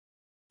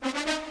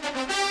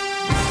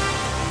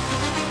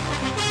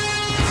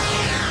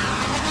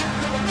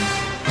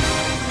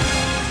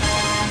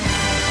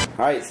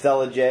Alright,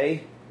 Stella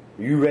J,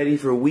 you ready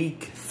for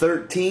week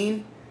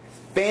 13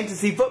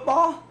 fantasy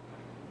football?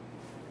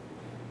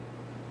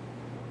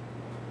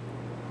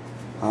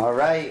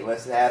 Alright,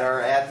 let's add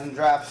our adds and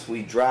drops.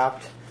 We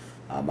dropped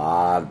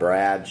Ahmad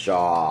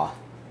Bradshaw.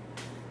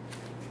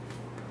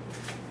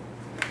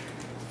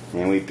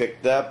 And we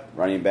picked up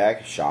running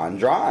back Sean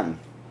Drawn.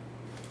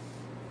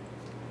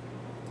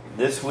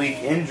 This week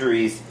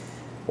injuries,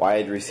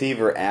 wide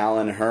receiver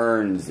Allen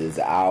Hurns is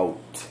out.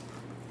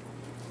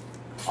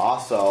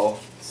 Also,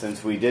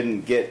 since we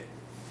didn't get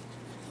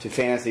to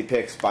fantasy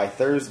picks by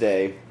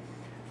Thursday,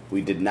 we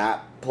did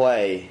not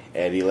play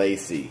Eddie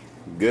Lacy.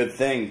 Good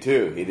thing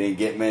too, he didn't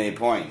get many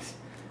points.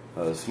 It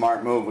was a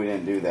smart move, we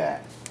didn't do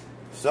that.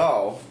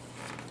 So,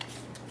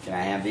 can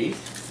I have these?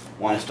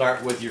 Want to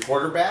start with your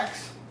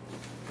quarterbacks?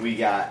 We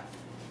got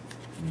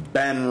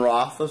Ben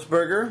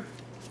Roethlisberger,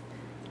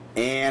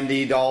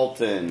 Andy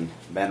Dalton.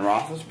 Ben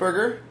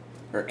Roethlisberger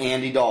or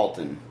Andy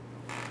Dalton?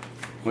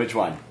 Which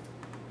one?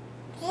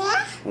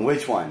 Yeah.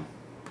 Which one?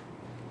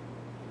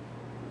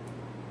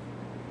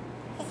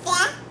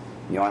 Yeah.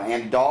 You want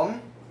Andy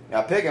Dalton?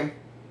 Yeah, pick him.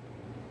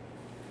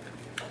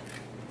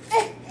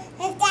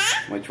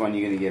 Which one are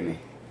you going to give me?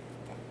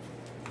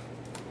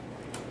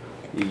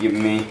 You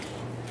giving me?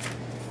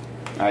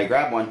 Alright,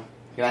 grab one.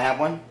 Can I have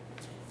one?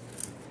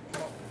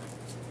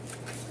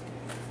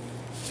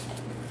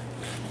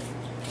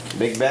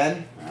 Big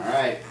Ben?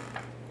 Alright.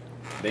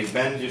 Big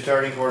Ben's your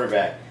starting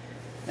quarterback.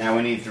 Now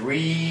we need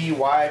 3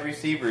 wide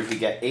receivers. We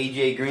got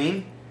AJ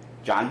Green,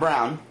 John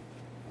Brown.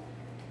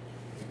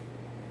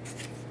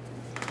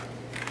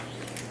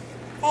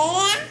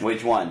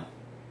 Which one?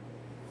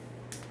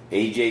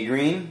 AJ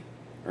Green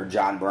or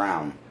John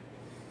Brown?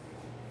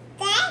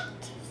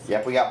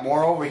 Yep, we got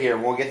more over here.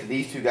 We'll get to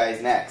these 2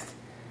 guys next.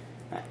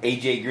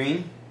 AJ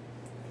Green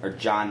or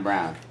John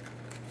Brown?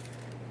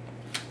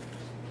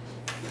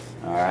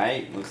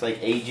 Alright, looks like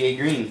AJ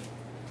Green.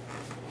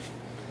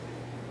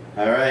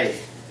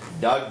 Alright,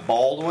 Doug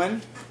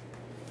Baldwin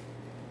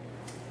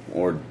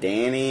or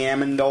Danny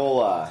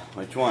Amendola?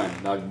 Which one?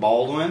 Doug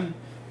Baldwin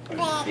or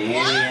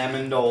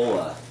Danny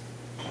Amendola?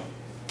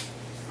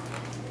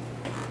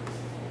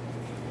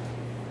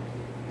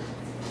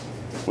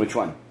 Which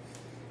one?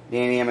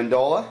 Danny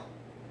Amendola?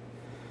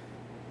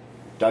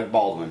 Doug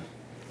Baldwin?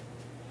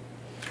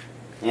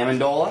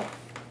 Amendola?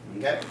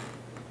 Okay.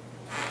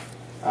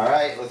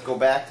 Alright, let's go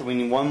back to, we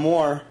need one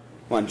more.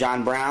 One,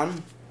 John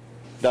Brown,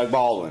 Doug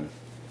Baldwin.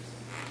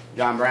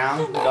 John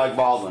Brown, Doug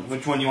Baldwin.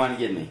 Which one do you want to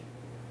give me?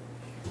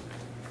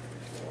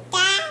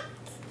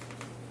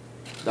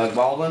 Doug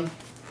Baldwin?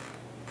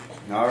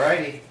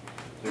 Alrighty.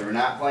 So we're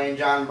not playing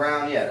John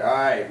Brown yet.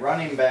 Alright,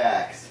 running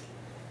backs.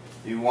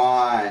 You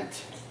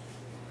want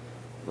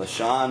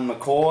LaShawn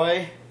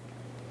McCoy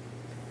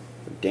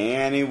or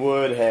Danny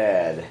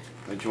Woodhead?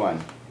 Which one?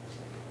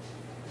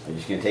 Are you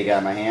just going to take it out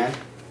of my hand?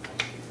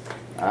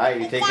 Alright,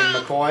 you taking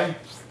McCoy?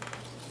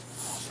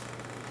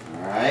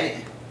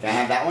 Alright. Can I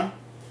have that one?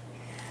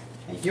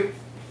 Thank you.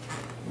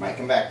 Might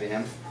come back to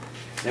him.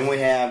 Then we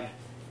have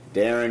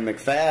Darren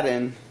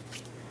McFadden,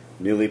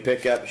 newly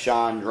pick up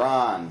Sean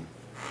Drawn.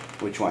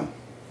 Which one?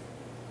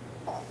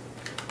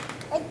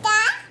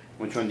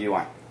 Which one do you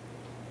want?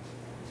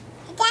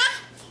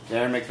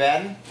 Darren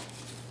McFadden?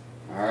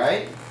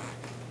 Alright.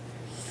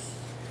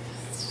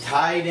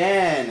 Tight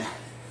end.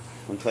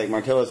 Looks like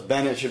Martellus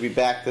Bennett should be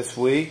back this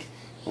week.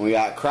 And we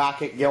got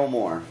Crockett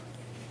Gilmore.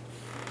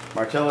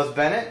 Martellus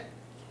Bennett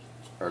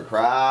or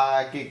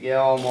Crockett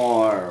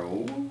Gilmore?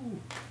 Ooh.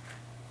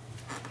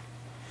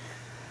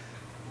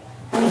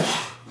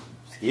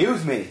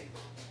 Excuse me.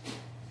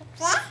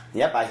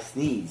 Yep, I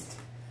sneezed.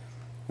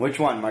 Which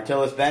one?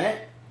 Martellus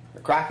Bennett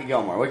or Crockett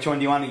Gilmore? Which one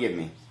do you want to give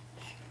me?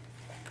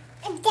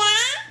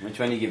 Which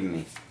one are you giving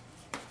me?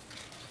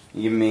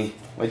 You giving me?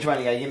 Which one?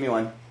 You gotta give me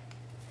one.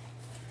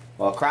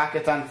 Well,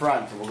 Crockett's on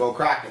front, so we'll go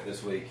Crockett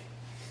this week.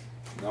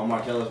 No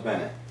Martellus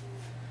Bennett.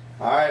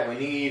 Alright,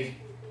 we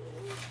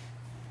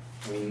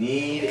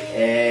need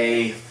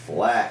a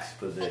flex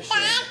position.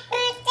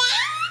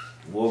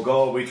 We'll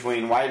go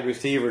between wide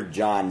receiver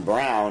John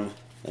Brown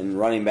and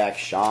running back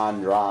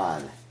Sean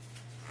Drawn.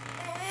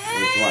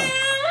 Which one?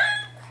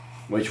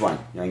 Which one?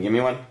 You want to give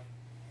me one?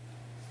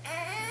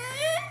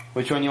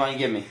 Which one you want to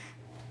give me?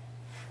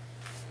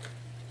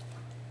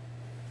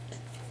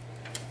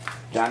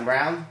 John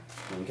Brown?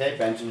 Okay,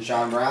 benching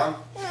Sean Brown.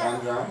 Sean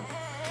Brown.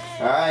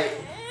 Alright,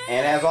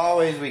 and as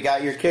always, we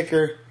got your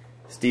kicker,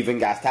 Stephen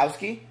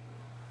Gostkowski.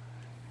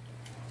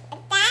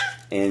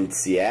 And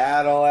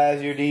Seattle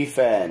as your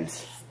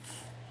defense.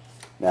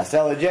 Now,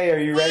 Stella J, are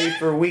you ready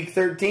for week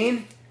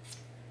 13?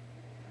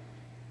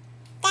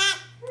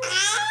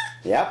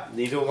 Yep,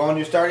 these will go in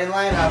your starting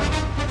lineup.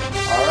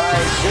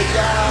 Alright, good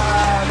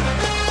job!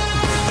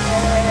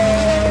 Yay!